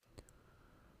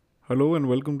Hello and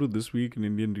welcome to This Week in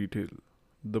Indian Retail,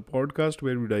 the podcast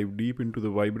where we dive deep into the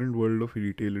vibrant world of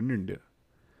retail in India.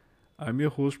 I'm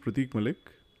your host Prateek Malik,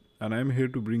 and I'm here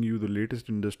to bring you the latest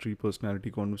industry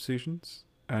personality conversations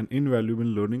and invaluable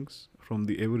learnings from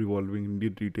the ever evolving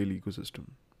Indian retail ecosystem.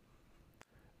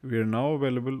 We are now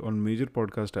available on major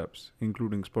podcast apps,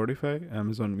 including Spotify,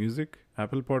 Amazon Music,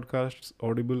 Apple Podcasts,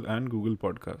 Audible, and Google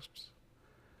Podcasts.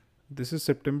 This is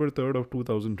September 3rd of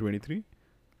 2023.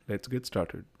 Let's get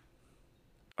started.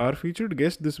 Our featured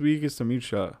guest this week is Sameer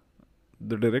Shah,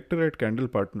 the director at Candle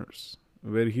Partners,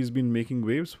 where he's been making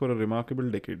waves for a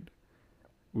remarkable decade.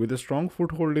 With a strong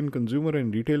foothold in consumer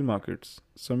and retail markets,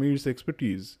 Sameer's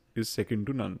expertise is second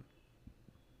to none.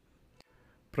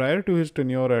 Prior to his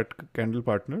tenure at Candle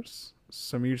Partners,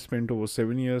 Sameer spent over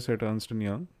 7 years at Ernst &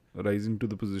 Young, rising to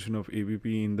the position of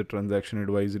AVP in the transaction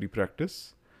advisory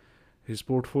practice. His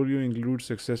portfolio includes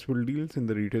successful deals in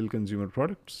the retail consumer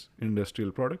products,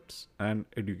 industrial products, and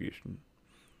education.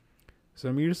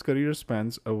 Sameer's career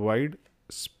spans a wide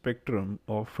spectrum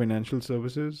of financial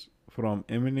services, from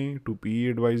M&A to PE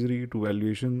advisory to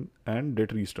valuation and debt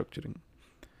restructuring.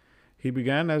 He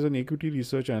began as an equity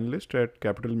research analyst at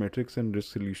Capital Metrics and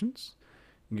Risk Solutions,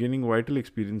 gaining vital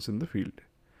experience in the field.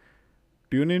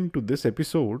 Tune in to this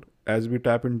episode as we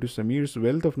tap into Sameer's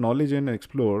wealth of knowledge and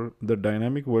explore the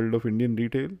dynamic world of Indian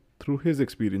retail through his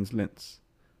experience lens.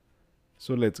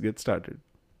 So let's get started.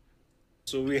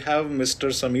 So we have Mr.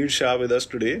 Sameer Shah with us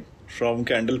today from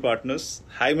Candle Partners.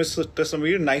 Hi, Mr.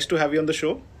 Sameer. Nice to have you on the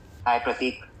show. Hi,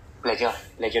 Prateek. Pleasure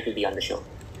to be on the show.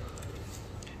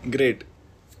 Great.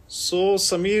 So,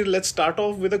 Sameer, let's start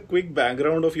off with a quick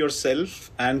background of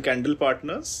yourself and Candle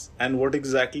Partners and what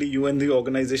exactly you and the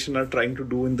organization are trying to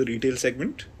do in the retail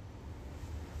segment.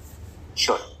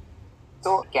 Sure.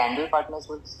 So, Candle Partners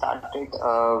was started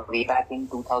way back in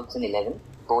 2011.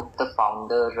 Both the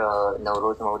founder,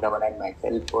 Navroz Mahudawala, and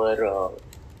myself were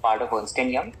part of Ernst &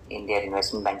 Young in their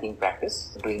investment banking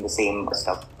practice, doing the same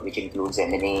stuff, which includes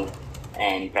M&A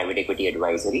and private equity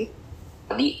advisory.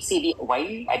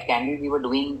 While at Candle, we were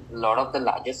doing a lot of the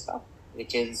larger stuff,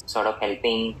 which is sort of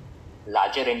helping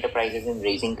larger enterprises in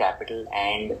raising capital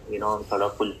and, sort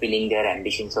of fulfilling their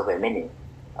ambitions of M&A.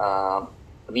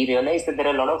 We realized that there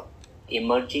are a lot of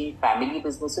emerging family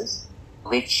businesses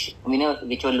which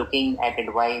were looking at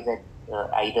advice at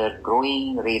either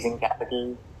growing, raising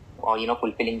capital, or,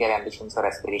 fulfilling their ambitions or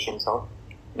aspirations, or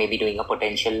maybe doing a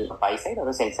potential buy side or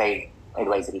a sell side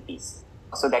advisory piece.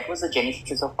 So that was the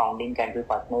genesis of founding Candle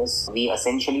Partners. We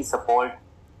essentially support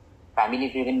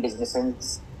family-driven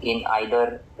businesses in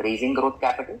either raising growth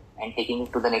capital and taking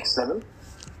it to the next level,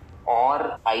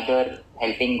 or either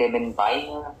helping them in buying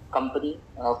a company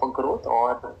for growth,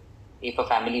 or if a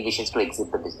family wishes to exit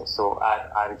the business. So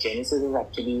our genesis is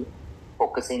actually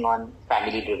focusing on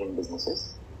family-driven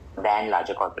businesses than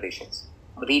larger corporations.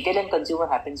 Retail and consumer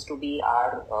happens to be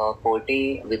our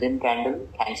forte within Candle,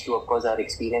 thanks to, of course, our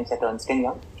experience at Ernst &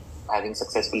 Young, having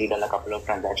successfully done a couple of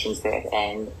transactions there,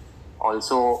 and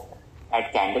also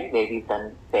at Candle, where we've done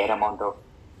a fair amount of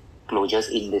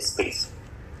closures in this space.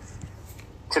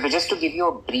 So just to give you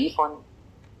a brief on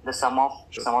some of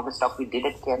the stuff we did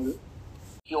at Candle,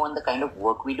 on the kind of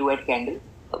work we do at Candle,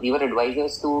 we were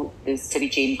advisors to this city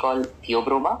chain called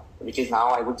Theobroma, which is now,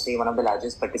 I would say, one of the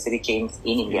largest patisserie chains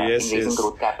in India in raising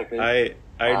growth capital. I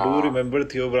do remember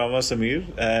Theobroma, Sameer,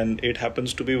 and it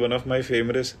happens to be one of my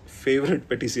favorite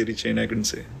patisserie chain, I can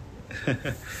say.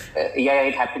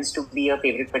 It happens to be a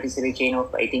favorite patisserie chain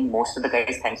of, I think, most of the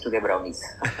guys, thanks to their brownies.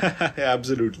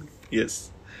 Absolutely,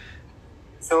 yes.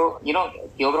 So,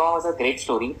 Theobroma was a great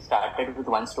story. Started with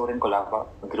one store in Colaba,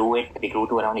 they grew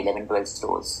to around 11, 12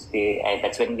 stores.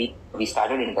 That's when we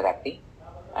started interacting.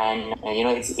 And,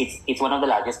 it's one of the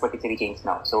largest patisserie chains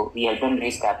now. So, we help them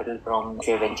raise capital from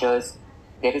share ventures.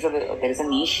 There is a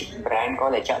niche brand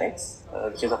called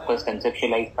HRX, which is, of course,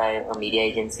 conceptualized by a media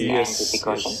agency and Hrithik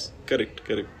Roshan. Yes.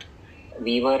 Correct.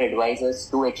 We were advisors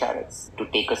to HRX to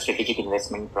take a strategic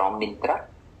investment from Myntra.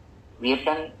 We have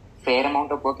done fair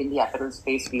amount of work in the apparel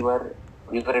space. We were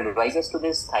advisors to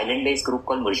this Thailand-based group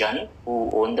called Murjani,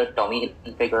 who owned the Tommy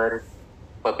Hilfiger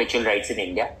perpetual rights in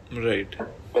India. Right.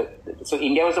 So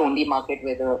India was the only market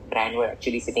where the brand were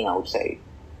actually sitting outside.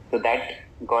 So that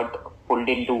got pulled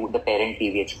into the parent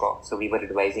PVH Corp. So we were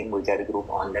advising Murjani Group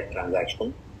on that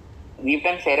transaction. We've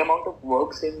done fair amount of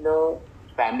works in the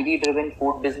family-driven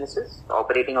food businesses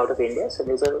operating out of India. So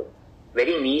there's a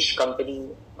very niche company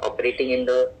operating in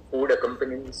the food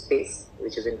accompaniment space,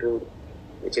 which is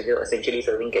essentially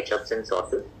serving ketchups and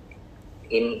sauces.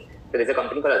 There is a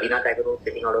company called Adina Tagore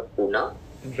sitting out of Pune,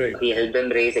 Right. We helped them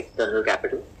raise external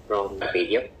capital from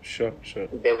Paytm. Sure.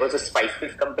 There was a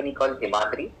spices company called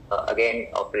Himadri, again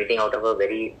operating out of a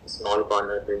very small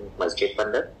corner in Masjid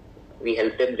Bandar. We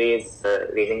helped them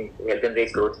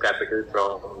raise growth capital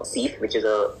from SEEF, which is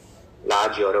a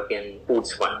large European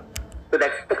foods fund. So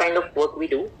that's the kind of work we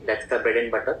do. That's the bread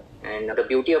and butter. And the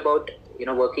beauty about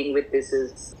working with this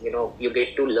is you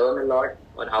get to learn a lot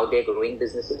on how they're growing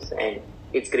businesses, and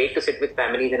it's great to sit with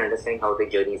families and understand how their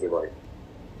journeys evolve.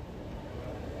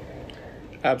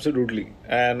 Absolutely.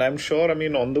 And I'm sure,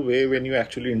 on the way, when you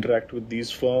actually interact with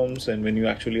these firms and when you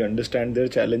actually understand their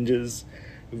challenges,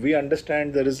 we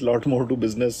understand there is a lot more to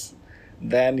business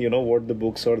than, what the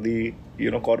books or the,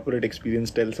 corporate experience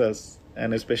tells us.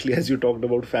 And especially as you talked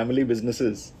about family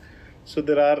businesses. So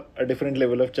there are a different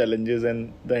level of challenges,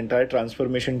 and the entire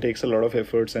transformation takes a lot of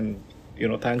efforts. And,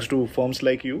 thanks to firms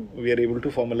like you, we are able to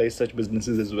formalize such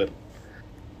businesses as well.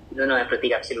 No,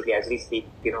 Pratik, absolutely. As we speak,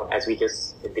 as we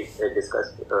just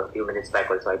discussed a few minutes back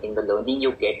also, I think the learning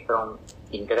you get from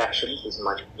interactions is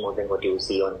much more than what you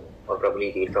see on or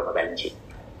probably read from a balance sheet.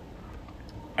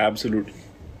 Absolutely.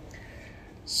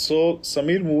 So,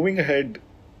 Sameer, moving ahead,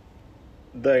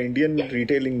 the Indian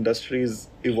retail industry is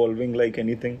evolving like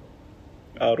anything.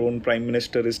 Our own Prime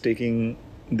Minister is taking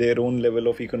their own level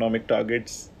of economic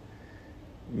targets.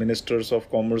 Ministers of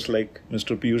Commerce like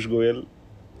Mr. Piyush Goyal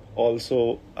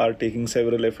also are taking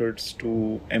several efforts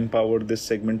to empower this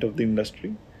segment of the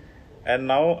industry. And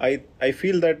now I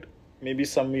feel that maybe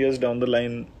some years down the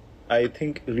line, I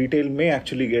think retail may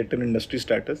actually get an industry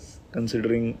status,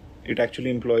 considering it actually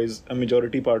employs a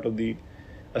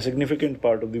significant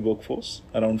part of the workforce,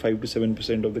 around 5 to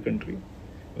 7% of the country,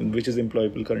 which is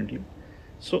employable currently.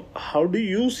 So how do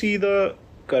you see the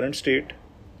current state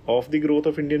of the growth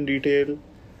of Indian retail?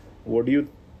 What do you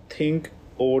think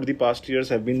over the past years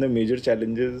have been the major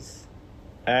challenges,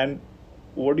 and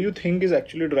what do you think is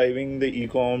actually driving the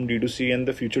e-com, D2C and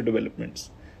the future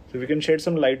developments? So if we can shed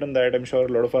some light on that, I'm sure a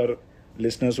lot of our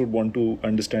listeners would want to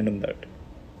understand on that.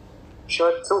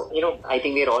 Sure. So, I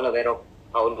think we're all aware of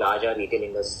how large our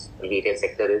retail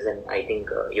sector is, and I think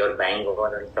you're bang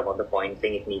on some of the points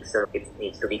saying it needs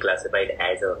to be classified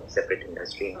as a separate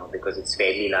industry now, because it's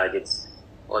fairly large. It's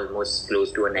almost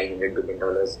close to a $900 billion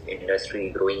industry,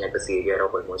 growing at a CAGR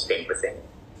of almost 10%.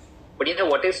 But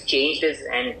what has changed is,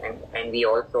 and we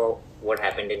all saw what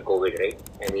happened in COVID, right?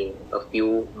 I mean, a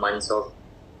few months of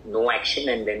no action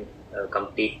and then a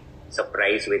complete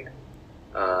surprise with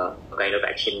kind of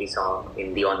action we saw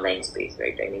in the online space,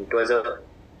 right? I mean, it was a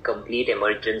complete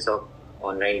emergence of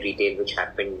online retail which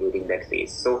happened during that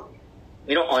phase. So,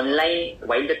 online,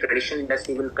 while the traditional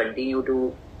industry will continue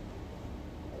to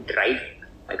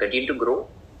grow,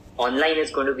 online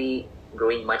is going to be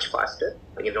growing much faster,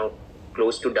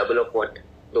 close to double of what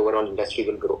the overall industry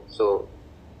will grow. So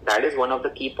that is one of the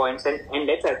key points. And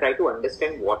let's try to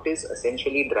understand what is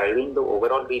essentially driving the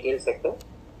overall retail sector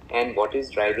and what is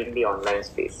driving the online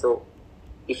space. So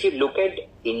if you look at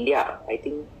India, I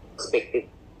think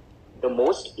the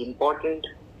most important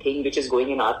thing which is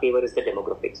going in our favor is the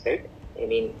demographics, right? I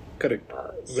mean, correct.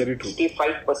 Very true.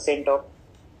 65% of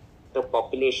the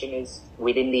population is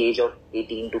within the age of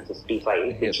 18 to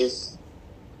 55, yes.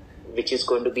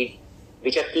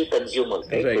 which are key consumers,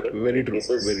 right? Right, very true.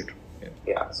 Very true.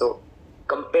 Yeah. So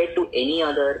compared to any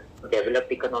other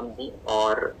developed economy,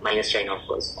 or minus China, of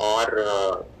course,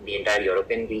 or the entire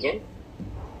European region,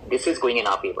 this is going in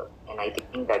our favor. And I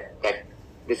think that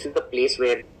this is the place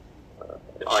where,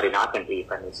 or in our country,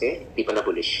 if I may say, people are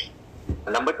bullish.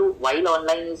 Number two, while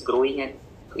online is growing and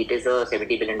it is a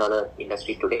 $70 billion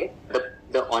industry today,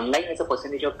 the online as a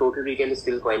percentage of total retail is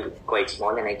still quite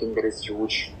small, and I think there is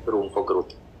huge room for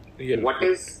growth. Yeah. What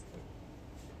has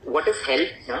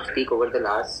helped speak over the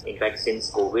last, in fact,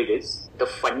 since COVID, is the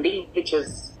funding which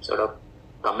has sort of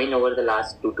come in over the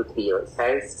last 2 to 3 years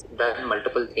has done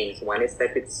multiple things. One is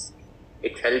that it's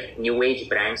helped new age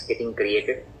brands getting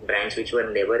created, brands which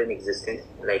were never in existence,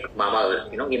 like Mama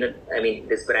Earth. I mean,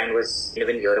 this brand was, you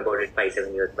didn't hear about it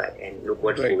 5-7 years back, and look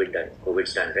what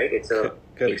COVID's done, right? It's a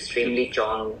extremely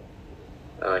strong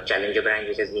challenger brand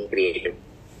which has been created.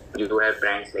 You do have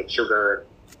brands like Sugar,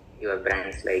 you have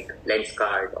brands like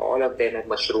Lenskart, all of them have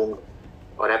mushroomed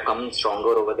or have come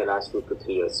stronger over the last 2 to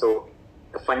 3 years. So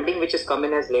the funding which has come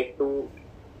in has led to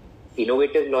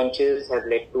innovative launches, have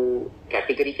led to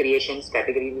category creations,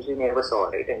 categories which we never saw,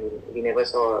 right? I mean, we never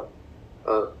saw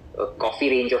a coffee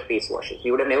range of face washes.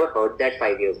 You would have never heard that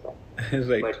 5 years back.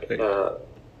 Right.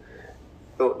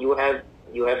 So you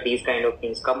have these kind of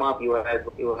things come up. You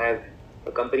have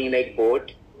a company like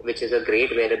Boat, which is a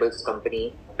great wearables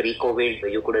company.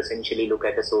 Pre-COVID, you could essentially look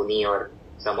at a Sony or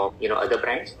some of other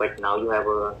brands, but now you have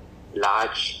a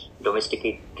large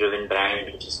domestically driven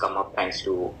brand which has come up thanks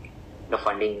to the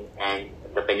funding and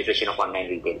the penetration of online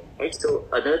retail. Right. So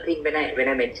another thing when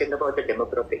I mentioned about the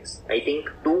demographics, I think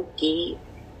two key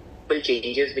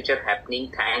changes which are happening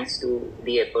thanks to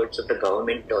the efforts of the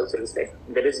government also is that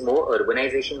there is more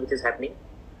urbanization which is happening.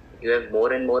 You have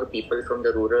more and more people from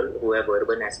the rural who have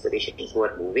urban aspirations who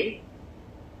are moving.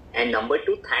 And number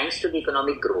two, thanks to the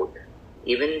economic growth,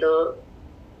 even the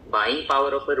buying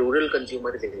power of a rural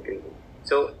consumer is increasing.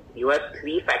 So you have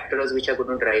three factors which are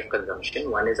going to drive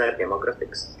consumption. One is our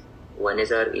demographics, one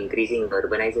is our increasing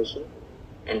urbanization,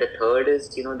 and the third is,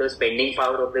 the spending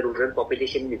power of the rural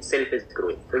population itself is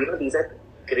growing. So, these are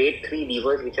great three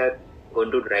levers which are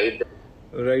going to drive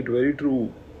the... Right, very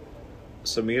true,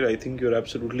 Sameer. I think you're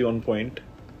absolutely on point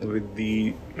with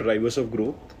the drivers of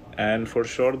growth. And for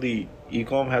sure, the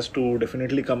e-com has to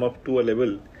definitely come up to a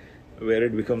level where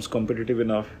it becomes competitive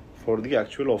enough for the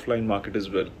actual offline market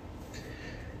as well.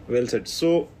 Well said.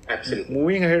 So, absolutely.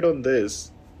 Moving ahead on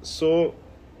this,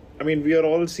 we are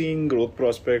all seeing growth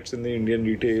prospects in the Indian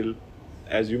retail.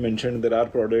 As you mentioned, there are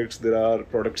products, there are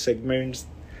product segments,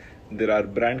 there are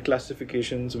brand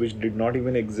classifications which did not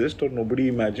even exist or nobody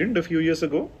imagined a few years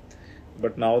ago.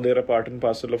 But now they're a part and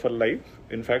parcel of our life.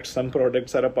 In fact, some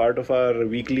products are a part of our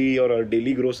weekly or our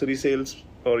daily grocery sales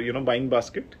or, buying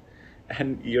basket.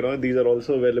 And, these are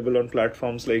also available on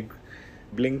platforms like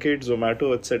Blinkit,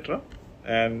 Zomato, etc.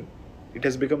 And it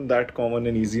has become that common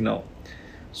and easy now.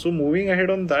 So moving ahead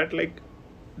on that,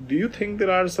 do you think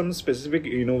there are some specific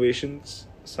innovations,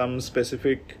 some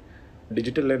specific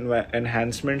digital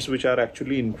enhancements which are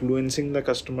actually influencing the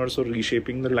customers or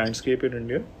reshaping the landscape in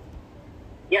India?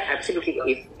 Yeah,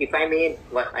 absolutely. If I may,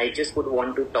 I just would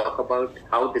want to talk about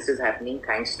how this is happening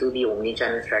thanks to the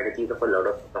omni-channel strategies of a lot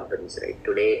of companies, right?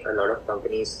 Today, a lot of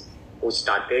companies who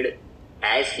started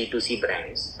as D2C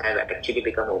brands have actually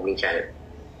become omni-channel.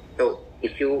 So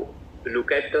if you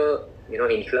look at the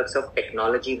influx of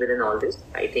technology within all this,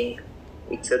 I think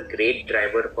it's a great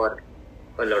driver for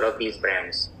a lot of these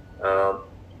brands.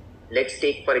 Let's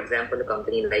take, for example, a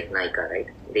company like Nykaa, right?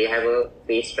 They have a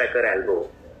face tracker algo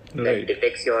that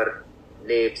detects your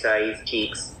lips, eyes,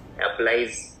 cheeks,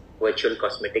 applies virtual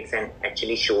cosmetics and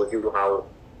actually shows you how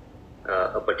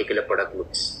a particular product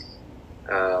looks.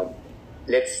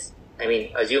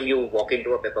 Assume you walk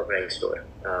into a Pepperfry store.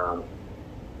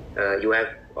 You have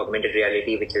augmented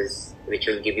reality, which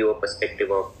will give you a perspective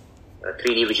of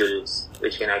 3D visuals,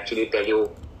 which can actually tell you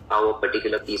how a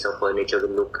particular piece of furniture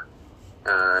will look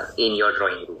in your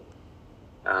drawing room.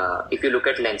 If you look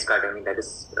at Lenskart, that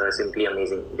is simply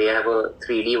amazing. They have a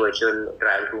 3D virtual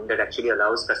trial room that actually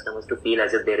allows customers to feel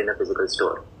as if they're in a physical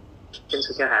store. Things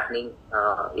which are happening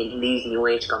in these new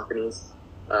age companies,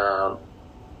 are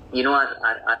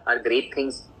great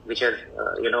things which are,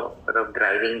 sort of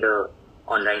driving the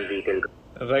online retail.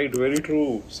 Right, very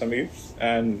true, Sameer.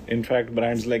 And in fact,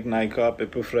 brands like Nykaa,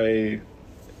 Pepperfry,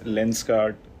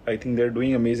 Lenskart, I think they're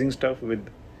doing amazing stuff with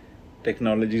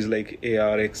technologies like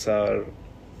AR, XR,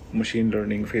 machine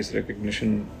learning, face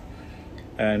recognition,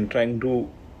 and trying to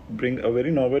bring a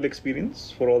very novel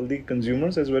experience for all the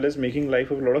consumers as well as making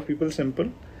life of a lot of people simple.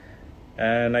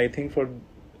 And I think for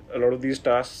a lot of these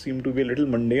tasks seem to be a little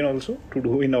mundane also to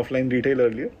do in offline retail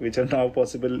earlier, which are now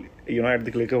possible, at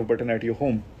the click of a button at your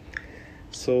home.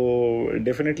 So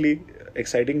definitely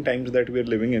exciting times that we're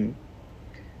living in.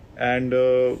 And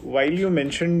while you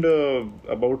mentioned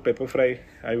about Pepperfry,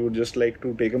 I would just like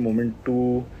to take a moment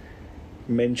to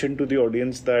mention to the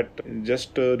audience that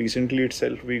just recently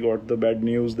itself we got the bad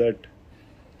news that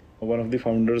one of the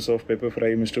founders of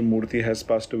Pepperfry, Mr. Murthy, has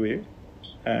passed away.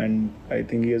 And I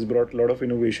think he has brought a lot of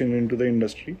innovation into the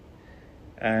industry.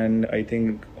 And I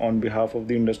think on behalf of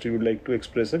the industry, we would like to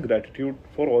express a gratitude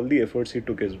for all the efforts he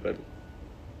took as well.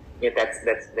 Yeah,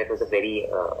 that was a very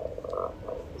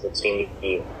was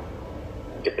extremely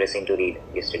depressing to read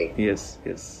yesterday.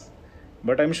 Yes.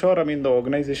 But I'm sure, the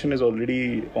organization is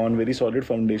already on very solid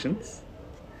foundations.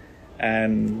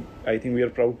 And I think we are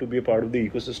proud to be a part of the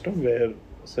ecosystem where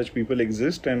such people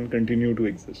exist and continue to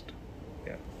exist.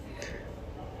 Yeah.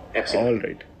 Absolutely. All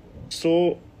right.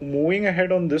 So moving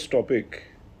ahead on this topic,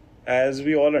 as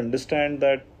we all understand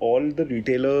that all the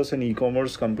retailers and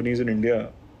e-commerce companies in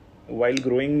India, while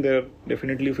growing, they're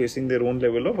definitely facing their own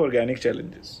level of organic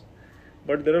challenges.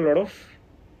 But there are a lot of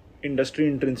industry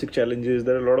intrinsic challenges,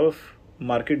 there are a lot of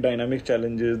market dynamic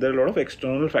challenges, there are a lot of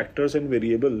external factors and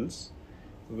variables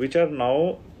which are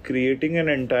now creating an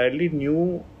entirely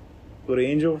new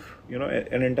range of,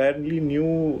 an entirely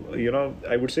new,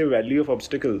 I would say value of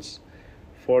obstacles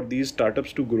for these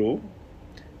startups to grow.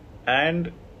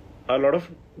 And a lot of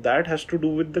that has to do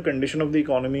with the condition of the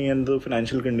economy and the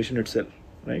financial condition itself,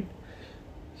 right?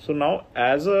 So now,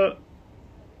 as an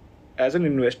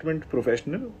investment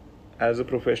professional, as a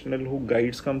professional who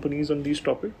guides companies on these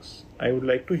topics, I would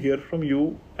like to hear from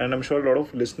you, and I'm sure a lot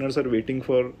of listeners are waiting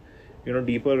for,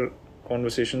 deeper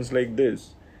conversations like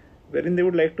this, wherein they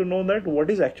would like to know that what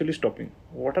is actually stopping,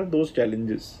 what are those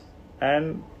challenges,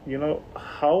 and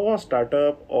how a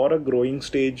startup or a growing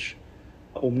stage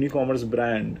omni-commerce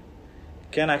brand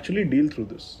can actually deal through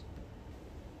this.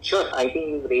 Sure, I think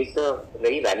you raised a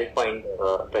very valid point,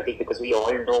 Pratik, because we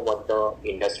all know what the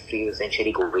industry is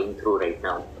essentially going through right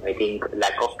now. I think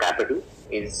lack of capital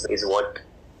is what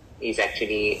is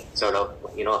actually sort of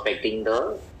affecting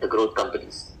the growth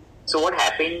companies. So what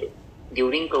happened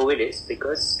during COVID is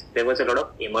because there was a lot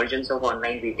of emergence of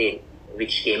online retail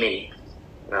which came in.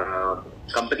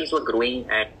 Companies were growing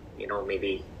at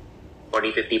maybe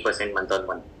 40-50% month on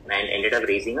month and ended up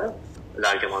raising a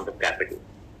large amount of capital.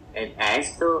 And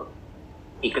as the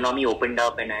economy opened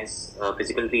up and as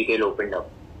physical retail opened up,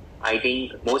 I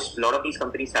think a lot of these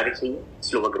companies started seeing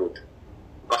slower growth.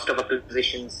 Cost of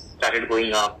acquisitions started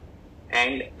going up,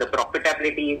 and the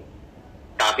profitability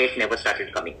target never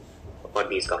started coming for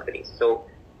these companies. So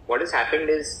what has happened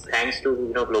is, thanks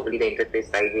to globally the interest rates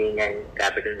rising and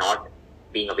capital not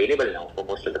being available now for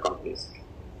most of the companies,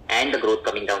 and the growth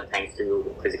coming down thanks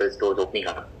to physical stores opening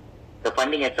up, the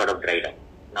funding has sort of dried up.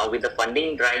 Now, with the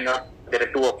funding drying up, there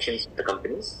are two options for the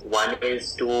companies. One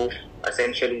is to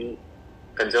essentially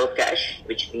conserve cash,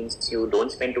 which means you don't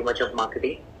spend too much of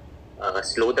marketing,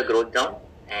 slow the growth down,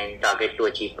 and target to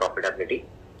achieve profitability.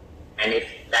 And if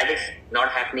that is not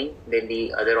happening, then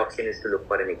the other option is to look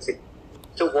for an exit.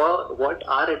 So what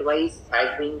our advice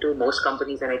has been to most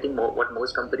companies, and I think what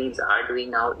most companies are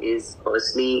doing now, is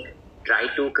firstly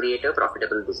try to create a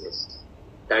profitable business.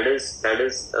 That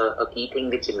is a key thing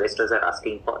which investors are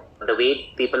asking for. The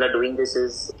way people are doing this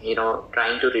is,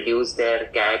 trying to reduce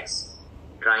their CACs,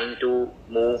 trying to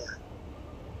move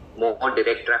more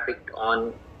direct traffic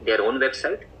on their own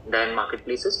website than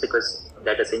marketplaces, because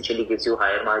that essentially gives you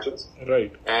higher margins.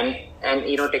 Right. And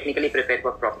technically prepare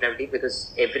for profitability,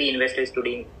 because every investor is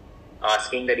today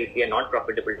asking that if we are not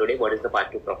profitable today, what is the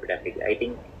path to profitability? I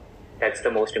think that's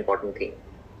the most important thing.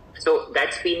 So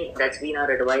that's been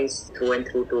our advice through and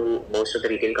through to most of the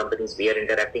retail companies we are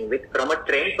interacting with. From a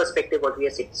trend perspective, what we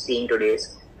are seeing today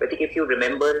is, I think if you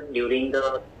remember during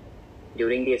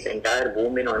this entire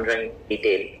boom in online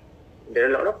retail, there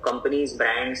are a lot of companies,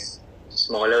 brands,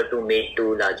 smaller to mid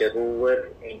to larger, who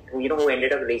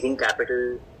ended up raising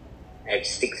capital at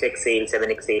 6x sales,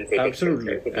 7x sales, 8x Absolutely.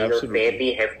 sales. Right? These are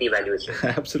fairly hefty valuations.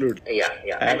 Absolutely.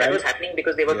 Yeah. And that was happening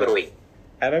because they were growing.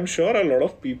 And I'm sure a lot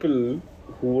of people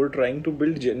who were trying to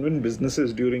build genuine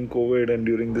businesses during COVID and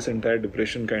during this entire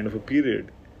depression kind of a period,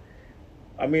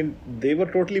 I mean, they were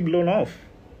totally blown off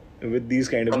with these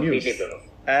kind of news. Blown off.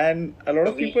 And a lot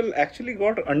of people actually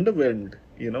got underwhelmed,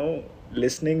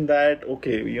 listening that,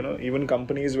 okay, even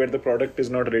companies where the product is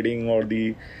not ready, or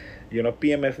the,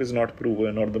 PMF is not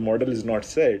proven, or the model is not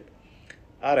set,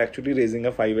 are actually raising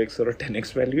a 5x or a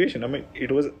 10x valuation. I mean,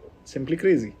 it was simply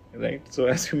crazy, right? So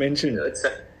as you mentioned,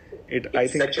 I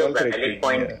think such a valid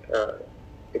point. Yeah.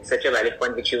 It's such a valid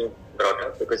point which you brought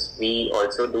up, because we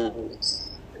also do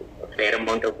a fair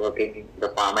amount of work in the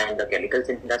pharma and the chemicals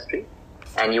industry,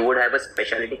 and you would have a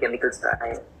specialty chemicals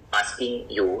guy asking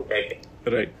you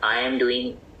that, right, I am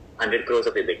doing 100 crores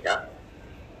of EBITDA.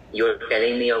 You're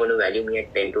telling me you're going to value me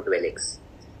at 10 to 12x,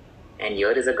 and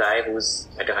here is a guy who's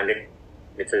at 100,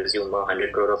 let's assume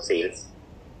 100 crore of sales,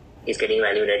 he's getting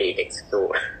valued at 8x.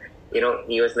 So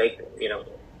he was like,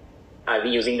 are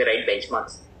we using the right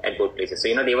benchmarks at both places?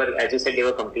 So, they were, as you said, they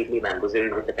were completely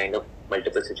bamboozled with the kind of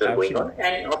multiples which were going on.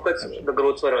 And of course, the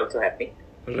growths were also happening.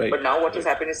 Right. But now what has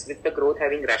happened is, with the growth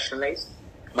having rationalized,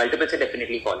 multiples have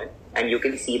definitely fallen. And you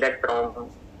can see that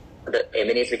from the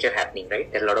M&As which are happening,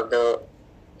 right? There are a lot of the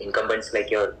incumbents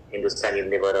like your Hindustan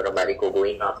Unilever or a Marico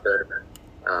going after,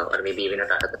 or maybe even a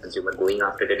Tata Consumer going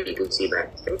after the D2C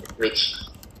brands, right?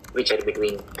 Which are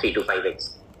between 3 to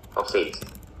 5x of sales.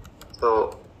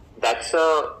 So that's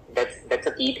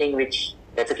a key thing which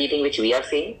we are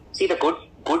seeing. See, the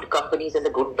good companies and the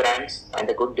good brands and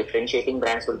the good differentiating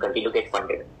brands will continue to get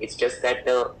funded. It's just that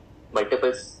the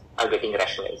multiples are getting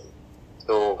rationalized.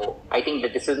 So I think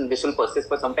that this will persist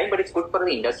for some time, but it's good for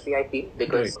the industry, I feel,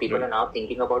 because people are now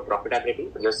thinking about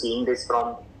profitability. You're seeing this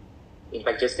from, in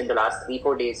fact, just in the last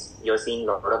 3-4 days, you're seeing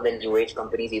a lot of the new age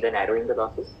companies either narrowing the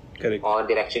losses, correct, or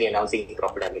they're actually announcing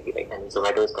profitability, right? And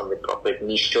Zomato has come with profit.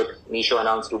 Meesho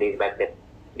announced 2 days back that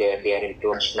they are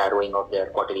into narrowing of their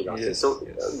quarterly losses. Yes, so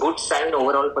yes. Good sign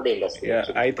overall for the industry. Yeah,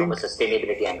 actually, I from a think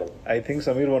sustainability angle. I think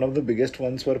Sameer, one of the biggest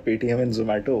ones were Paytm and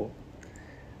Zomato,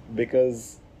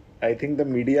 because I think the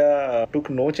media took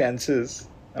no chances.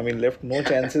 I mean, left no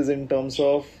chances in terms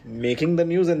of making the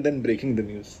news and then breaking the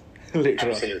news later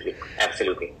on.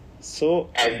 Absolutely. So,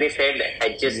 As they said,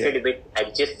 adjusted Yeah.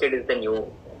 adjusted is the new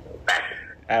fact.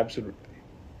 Absolutely.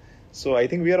 So I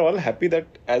think we are all happy that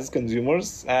as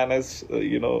consumers and as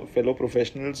fellow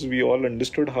professionals, we all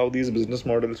understood how these business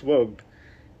models worked,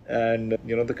 and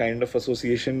the kind of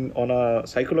association on a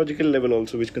psychological level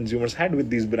also which consumers had with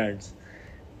these brands.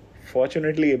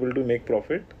 Fortunately, able to make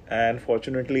profit, and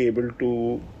fortunately able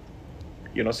to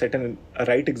set a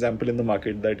right example in the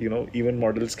market that even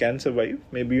models can survive.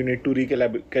 Maybe you need to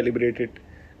recalibrate it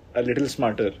a little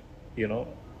smarter,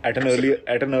 at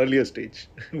an earlier stage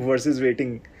versus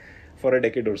waiting for a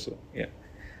decade or so. Yeah.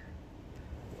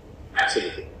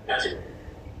 Absolutely.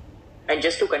 And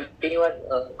just to continue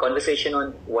our conversation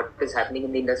on what is happening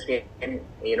in the industry, and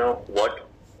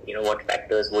what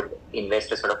factors would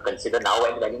investors sort of consider now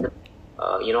while valuing the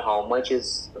how much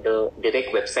is the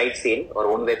direct website sale or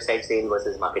own website sale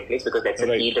versus marketplace, because that's a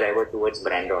Right. key driver towards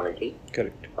brand loyalty.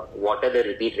 Correct. What are the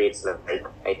repeat rates like?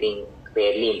 I think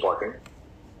fairly important.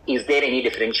 Is there any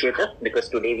differentiator? Because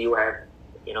today you have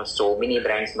so many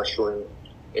brands mushrooming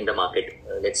in the market.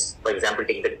 Let's, for example,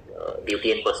 take the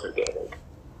beauty and personal care. Right?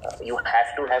 You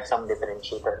have to have some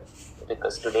differentiator,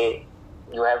 because today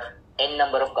you have n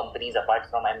number of companies apart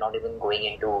from, I'm not even going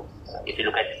into, if you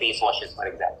look at face washes, for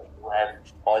example, you have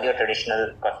all your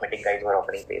traditional cosmetic guys who are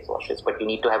offering face washes, but you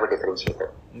need to have a differentiator.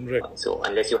 Right. So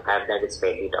unless you have that, it's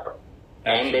fairly tough.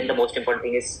 And then the most important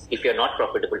thing is, if you're not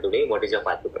profitable today, what is your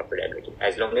path to profitability?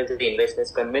 As long as the investor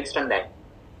is convinced on that,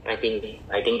 I think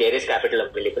there is capital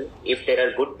available. If there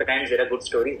are good brands, there are good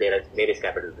stories, there is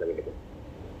capital available.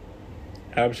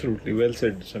 Absolutely. Well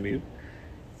said, Sameer.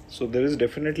 So there is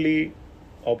definitely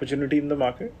opportunity in the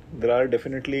market. There are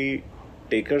definitely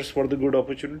takers for the good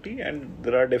opportunity, and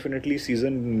there are definitely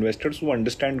seasoned investors who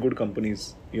understand good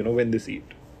companies, when they see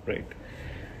it. Right.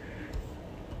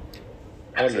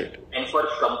 All right. And for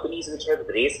companies which have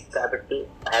raised capital,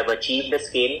 have achieved the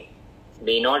scale,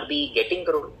 may not be getting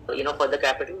for the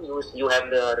capital, you have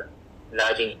the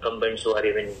large incumbents who are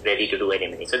even ready to do an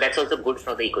M&A. So that's also good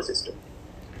for the ecosystem.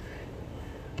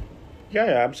 Yeah,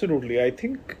 absolutely. I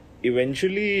think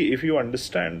eventually, if you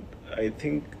understand, I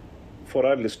think for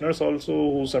our listeners also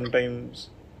who sometimes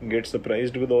get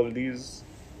surprised with all these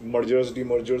mergers,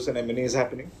 demergers, and M&As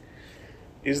happening,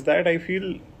 is that I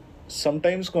feel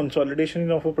sometimes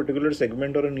consolidation of a particular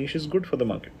segment or a niche is good for the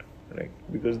market, right?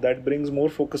 Because that brings more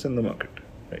focus in the market,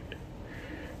 right?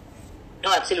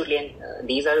 No, absolutely. And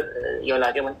these are your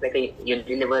larger ones, like a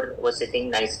Unilever was sitting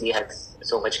nicely, has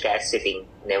so much cash sitting,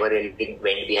 never really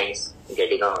went behind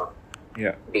getting a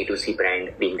D2C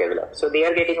brand being developed. So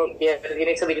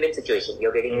it's a win-win situation.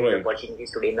 You're getting more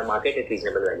opportunities today in the market at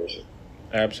reasonable valuation.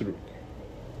 Absolutely.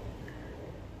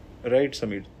 Right,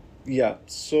 Sameer. Yeah.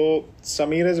 So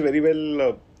Sameer has very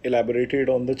well elaborated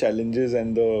on the challenges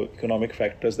and the economic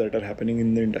factors that are happening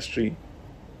in the industry.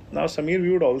 Now, Sameer,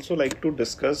 we would also like to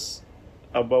discuss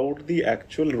about the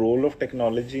actual role of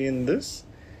technology in this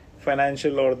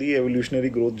financial or the evolutionary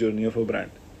growth journey of a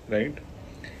brand, right?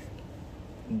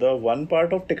 The one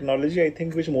part of technology, I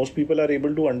think, which most people are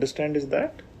able to understand is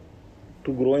that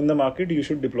to grow in the market, you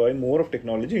should deploy more of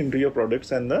technology into your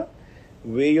products and the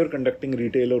way you're conducting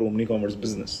retail or omni-commerce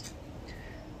business.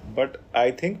 But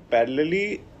I think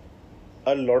parallelly,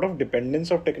 a lot of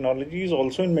dependence of technology is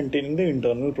also in maintaining the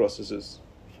internal processes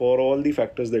for all the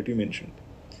factors that you mentioned.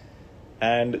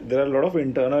 And there are a lot of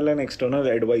internal and external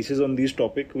advices on these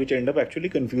topics which end up actually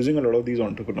confusing a lot of these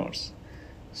entrepreneurs.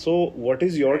 So what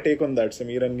is your take on that,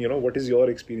 Sameer? And what is your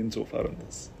experience so far on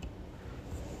this?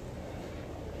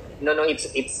 No,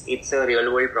 it's a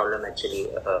real world problem actually,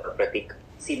 Pratik.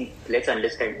 See, let's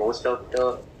understand, most of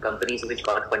the companies which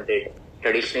got funded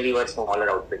traditionally were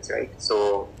smaller outfits, right?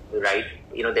 So,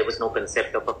 there was no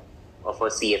concept of a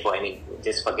CFO. I mean,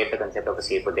 just forget the concept of a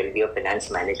CFO. There will be a finance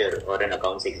manager or an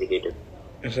accounts executive.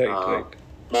 Right.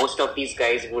 Most of these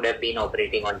guys would have been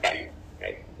operating on Tally,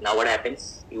 right? Now what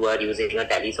happens? You are using a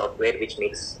Tally software which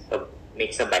makes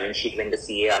a balance sheet when the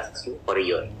CA asks you for a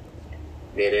year.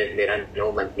 There are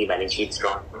no monthly balance sheets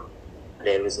drawn.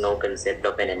 There is no concept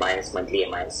of an MIS, monthly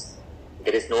MIS.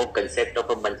 There is no concept of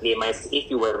a monthly MIS if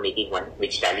you were making one,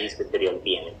 which tallies with the real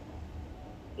P&L.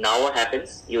 Now what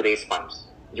happens? You raise funds.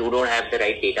 You don't have the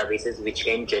right databases which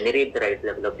can generate the right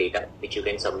level of data which you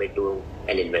can submit to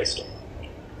an investor.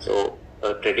 So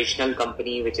a traditional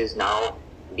company which is now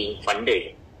being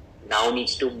funded now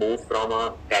needs to move from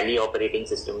a Tally operating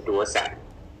system to a SAP,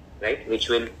 right? Which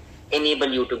will enable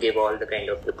you to give all the kind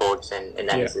of reports and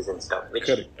analysis and stuff, which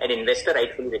an investor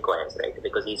rightfully requires, right?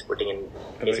 Because he's putting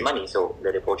in his money, so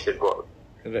the report should go out.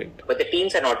 Right. But the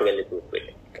teams are not well equipped with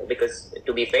it. Because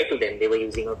to be fair to them, they were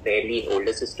using a fairly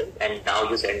older system, and now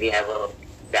you suddenly have a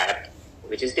SAP,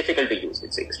 which is difficult to use.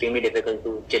 It's extremely difficult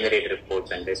to generate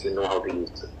reports unless you know how to use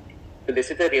it. So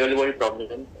this is a real world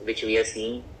problem which we are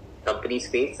seeing companies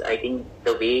face. I think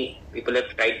the way people have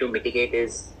tried to mitigate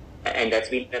is, and that's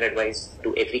been our advice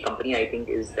to every company, I think,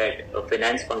 is that a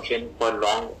finance function for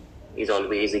long is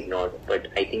always ignored, but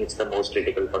I think it's the most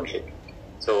critical function.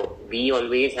 So we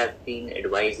always have been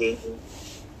advising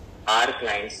our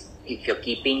clients, if you're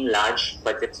keeping large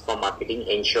budgets for marketing,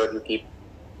 ensure you keep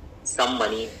some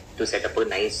money to set up a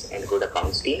nice and good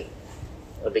accounts team,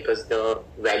 because the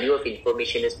value of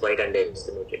information is quite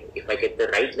underestimated. If I get the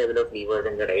right level of levers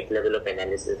and the right level of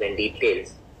analysis and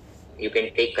details, you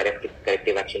can take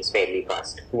corrective actions fairly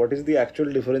fast. What is the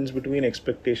actual difference between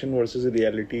expectation versus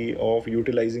reality of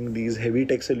utilizing these heavy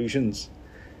tech solutions?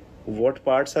 What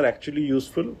parts are actually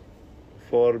useful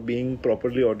for being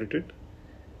properly audited?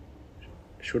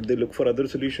 Should they look for other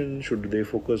solutions? Should they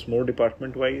focus more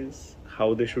department-wise?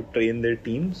 How they should train their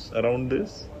teams around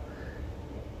this?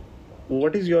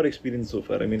 What is your experience so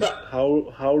far? I mean,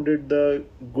 how did the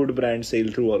good brand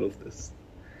sail through all of this?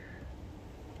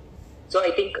 So I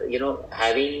think,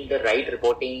 having the right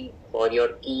reporting for your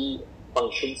key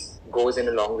functions goes in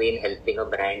a long way in helping a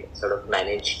brand sort of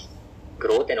manage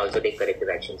growth and also take corrective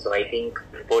action. So I think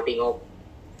reporting of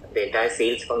the entire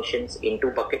sales functions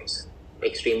into buckets,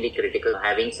 extremely critical.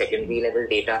 Having secondary level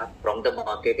data from the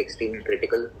market, extremely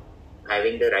critical.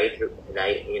 Having the right,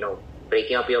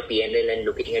 breaking up your P&L and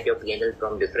looking at your P&L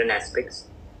from different aspects,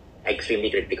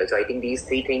 extremely critical. So I think these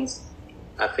three things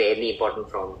are fairly important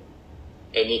from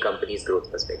any company's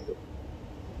growth perspective.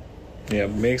 Yeah,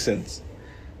 makes sense.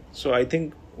 So I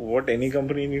think what any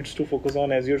company needs to focus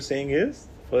on, as you're saying, is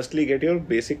firstly get your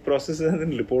basic processes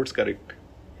and reports correct.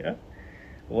 Yeah.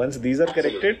 Once these are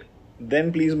corrected,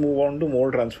 then please move on to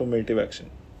more transformative action.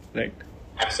 Right?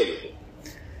 Absolutely.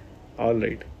 All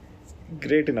right.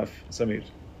 Great enough, Sameer.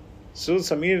 So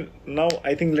Sameer, now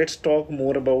I think let's talk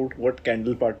more about what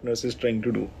Candle Partners is trying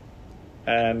to do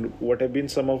and what have been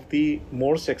some of the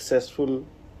more successful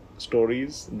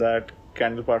stories that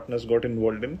Candle Partners got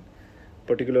involved in,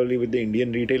 particularly with the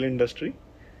Indian retail industry,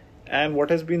 and what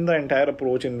has been the entire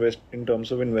approach in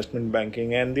terms of investment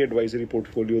banking and the advisory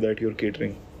portfolio that you're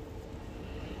catering.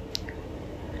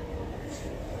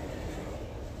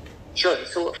 Sure.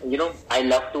 So,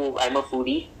 I'm a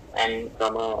foodie, and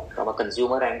from a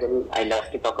consumer angle, I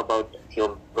love to talk about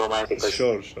Theobroma because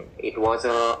it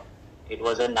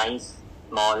was a nice,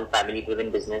 small, family-driven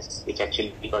business which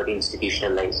actually got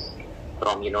institutionalized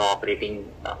from, operating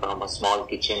from a small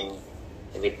kitchen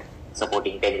with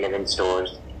supporting 10, 11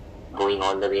 stores, going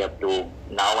all the way up to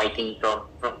now. I think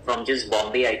from just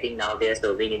Bombay, I think now they are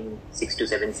serving in 6 to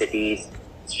 7 cities,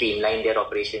 streamline their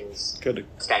operations,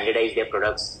 standardize their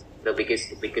products. The biggest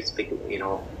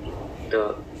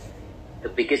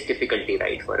difficulty,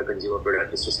 right, for a consumer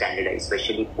product is to standardize,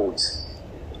 especially food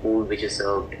which is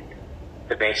served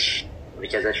fresh,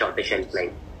 which has a shorter shelf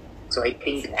life. So I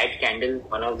think at Candle,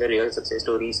 one of the real success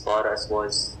stories for us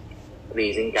was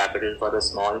raising capital for a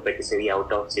small patisserie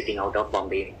sitting out of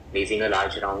Bombay, raising a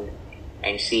large round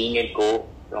and seeing it go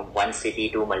from one city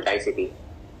to multi-city,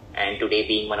 and today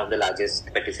being one of the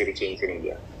largest patisserie chains in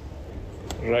India.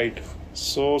 Right.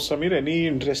 So Sameer, any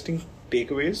interesting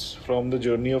takeaways from the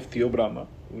journey of Theobroma,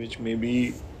 which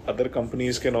maybe other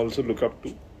companies can also look up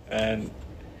to, and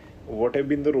what have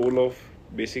been the role of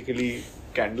basically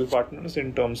Candle Partners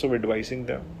in terms of advising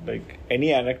them? Like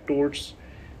any anecdotes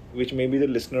which maybe the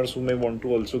listeners who may want to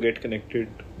also get connected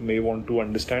may want to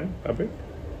understand a bit?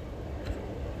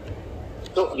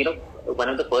 So, one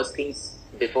of the first things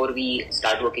before we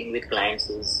start working with clients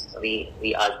is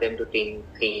we ask them to think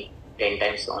 10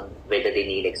 times on whether they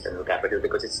need external capital,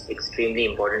 because it's extremely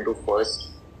important to first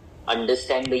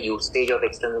understand the usage of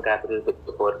external capital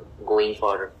before going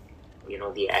for,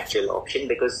 the actual option.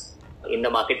 Because in the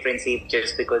market frenzy,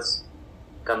 just because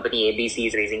company ABC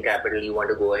is raising capital, you want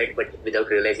to go ahead, but without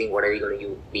realizing what are you going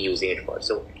to be using it for.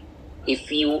 So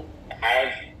if you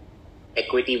have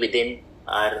equity within,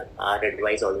 our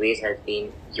advice always has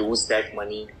been use that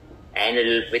money and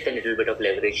with a little bit of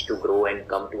leverage to grow and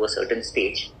come to a certain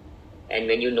stage. And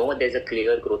when there's a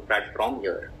clear growth path from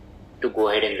here, to go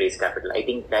ahead and raise capital. I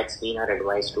think that's been our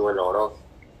advice to a lot of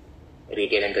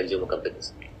retail and consumer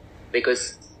companies,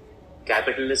 because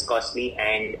capital is costly,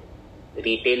 and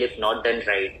retail, if not done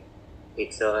right,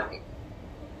 it's a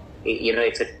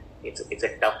it's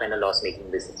a tough and a loss making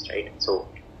business, right? So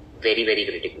very, very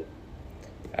critical.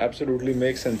 Absolutely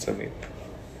makes sense, Sameer.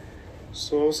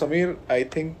 So, Sameer, I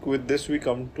think with this we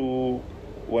come to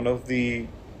one of the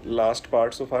last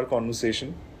parts of our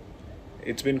conversation.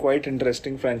 It's been quite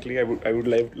interesting, frankly. I would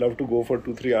love to go for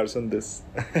 2-3 hours on this.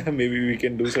 Maybe we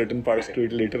can do certain parts to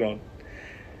it later on.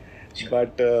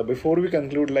 But before we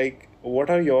conclude, like, what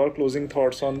are your closing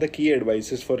thoughts on the key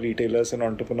advices for retailers and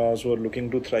entrepreneurs who are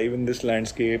looking to thrive in this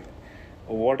landscape?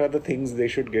 What are the things they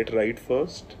should get right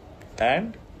first?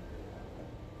 And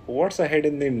what's ahead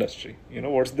in the industry?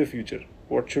 What's the future?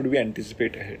 What should we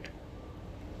anticipate ahead?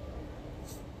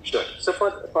 Sure. So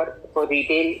for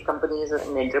retail companies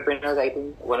and entrepreneurs, I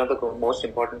think one of the most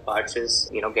important parts is,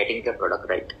 getting the product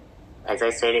right. As I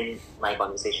said in my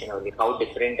conversation earlier, how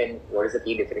different and what is the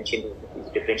key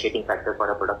differentiating factor for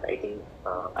a product? I think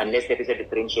unless there is a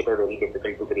differentiator, very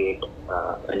difficult to create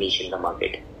a niche in the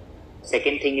market.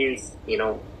 Second thing is,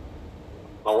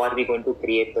 how are we going to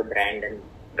create the brand and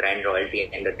brand loyalty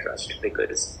and the trust?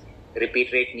 Because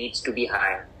repeat rate needs to be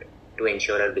high to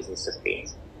ensure our business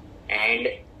sustains. And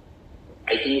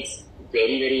I think it's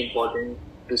very, very important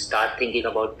to start thinking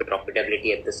about the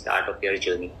profitability at the start of your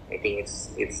journey. I think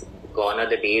it's gone are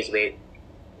the days where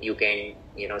you can,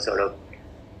 sort of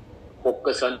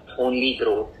focus on only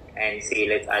growth and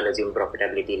say, I'll assume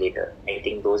profitability later. I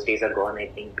think those days are gone. I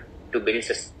think to build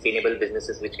sustainable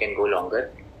businesses which can go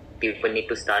longer, people need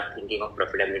to start thinking of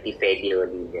profitability fairly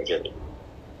early in their journey.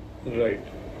 Right.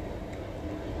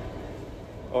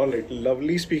 All right.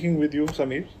 Lovely speaking with you,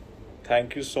 Sameer.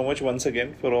 Thank you so much once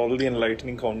again for all the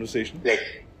enlightening conversation.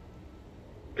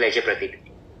 Pleasure, Pratik.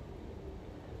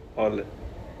 All right.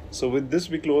 So with this,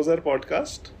 we close our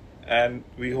podcast, and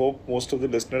we hope most of the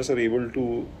listeners are able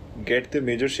to get the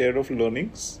major share of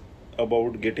learnings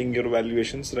about getting your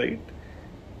valuations right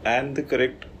and the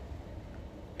correct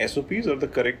SOPs or the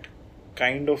correct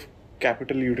kind of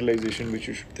capital utilization which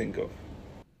you should think of.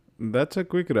 That's a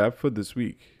quick wrap for this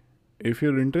week. If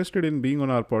you're interested in being on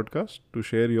our podcast to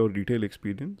share your retail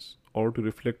experience or to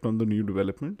reflect on the new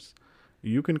developments,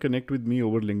 you can connect with me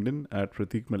over LinkedIn at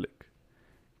Pratik Malik.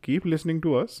 Keep listening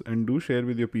to us and do share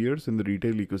with your peers in the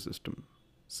retail ecosystem.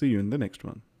 See you in the next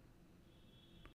one.